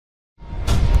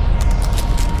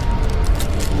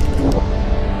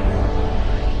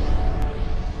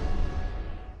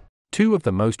Two of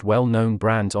the most well-known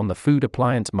brands on the food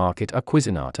appliance market are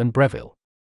Cuisinart and Breville.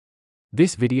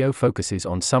 This video focuses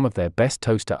on some of their best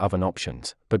toaster oven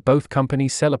options, but both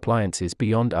companies sell appliances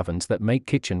beyond ovens that make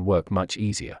kitchen work much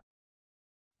easier.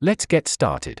 Let's get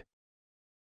started.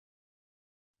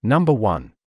 Number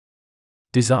 1.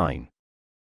 Design.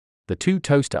 The two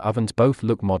toaster ovens both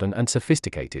look modern and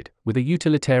sophisticated, with a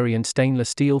utilitarian stainless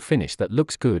steel finish that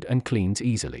looks good and cleans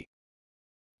easily.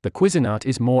 The Cuisinart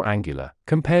is more angular,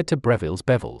 compared to Breville's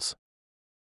bevels.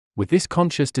 With this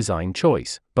conscious design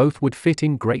choice, both would fit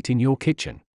in great in your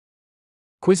kitchen.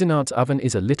 Cuisinart's oven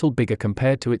is a little bigger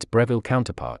compared to its Breville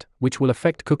counterpart, which will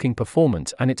affect cooking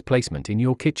performance and its placement in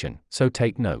your kitchen, so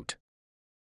take note.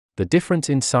 The difference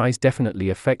in size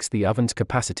definitely affects the oven's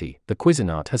capacity. The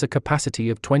Cuisinart has a capacity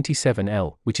of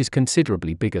 27L, which is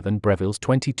considerably bigger than Breville's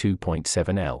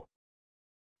 22.7L.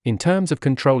 In terms of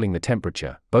controlling the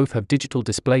temperature, both have digital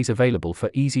displays available for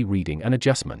easy reading and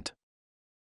adjustment.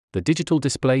 The digital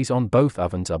displays on both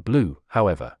ovens are blue,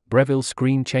 however, Breville's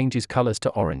screen changes colors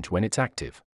to orange when it's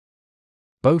active.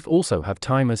 Both also have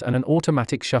timers and an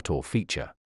automatic shutoff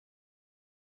feature.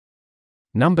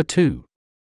 Number 2.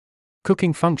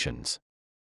 Cooking functions.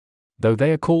 Though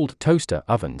they are called toaster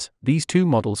ovens, these two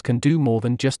models can do more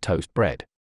than just toast bread.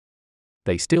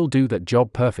 They still do that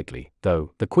job perfectly,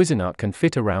 though. The Cuisinart can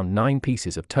fit around 9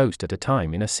 pieces of toast at a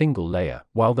time in a single layer,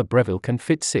 while the Breville can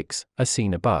fit 6, as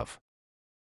seen above.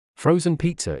 Frozen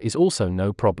pizza is also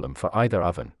no problem for either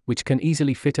oven, which can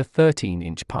easily fit a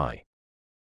 13-inch pie.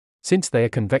 Since they are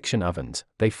convection ovens,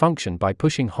 they function by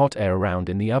pushing hot air around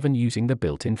in the oven using the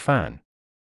built-in fan.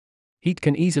 Heat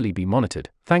can easily be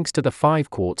monitored, thanks to the 5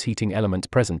 quarts heating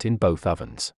element present in both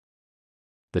ovens.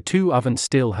 The two ovens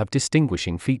still have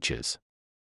distinguishing features.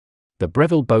 The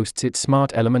Breville boasts its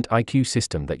Smart Element IQ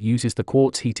system that uses the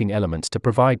quartz heating elements to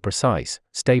provide precise,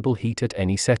 stable heat at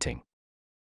any setting.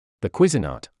 The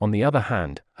Cuisinart, on the other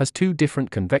hand, has 2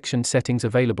 different convection settings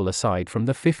available aside from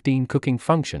the 15 cooking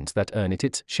functions that earn it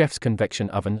its Chef's Convection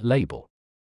Oven label.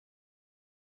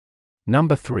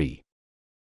 Number 3.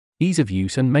 Ease of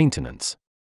use and maintenance.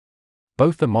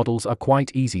 Both the models are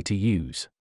quite easy to use.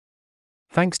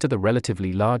 Thanks to the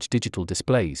relatively large digital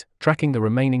displays, tracking the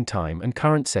remaining time and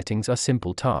current settings are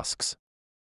simple tasks.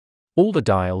 All the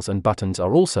dials and buttons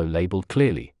are also labeled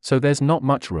clearly, so there's not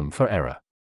much room for error.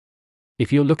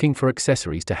 If you're looking for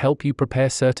accessories to help you prepare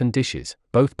certain dishes,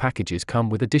 both packages come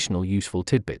with additional useful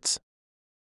tidbits.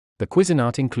 The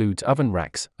Cuisinart includes oven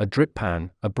racks, a drip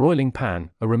pan, a broiling pan,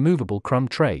 a removable crumb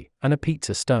tray, and a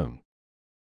pizza stone.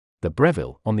 The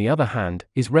Breville, on the other hand,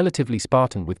 is relatively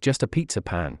spartan with just a pizza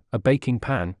pan, a baking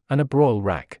pan, and a broil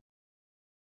rack.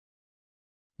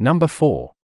 Number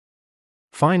 4.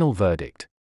 Final verdict.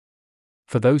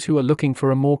 For those who are looking for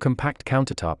a more compact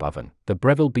countertop oven, the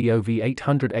Breville BOV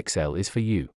 800XL is for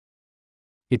you.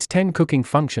 Its 10 cooking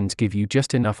functions give you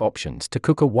just enough options to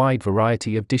cook a wide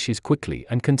variety of dishes quickly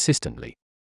and consistently.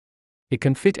 It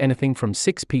can fit anything from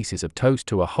 6 pieces of toast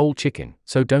to a whole chicken,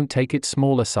 so don't take its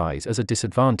smaller size as a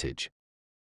disadvantage.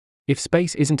 If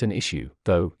space isn't an issue,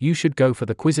 though, you should go for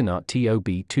the Cuisinart TOB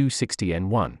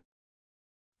 260N1.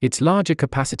 Its larger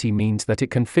capacity means that it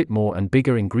can fit more and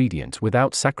bigger ingredients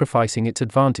without sacrificing its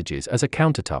advantages as a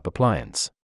countertop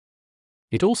appliance.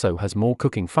 It also has more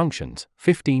cooking functions,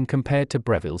 15 compared to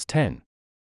Breville's 10.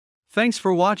 Thanks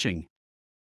for watching.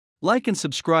 Like and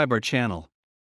subscribe our channel.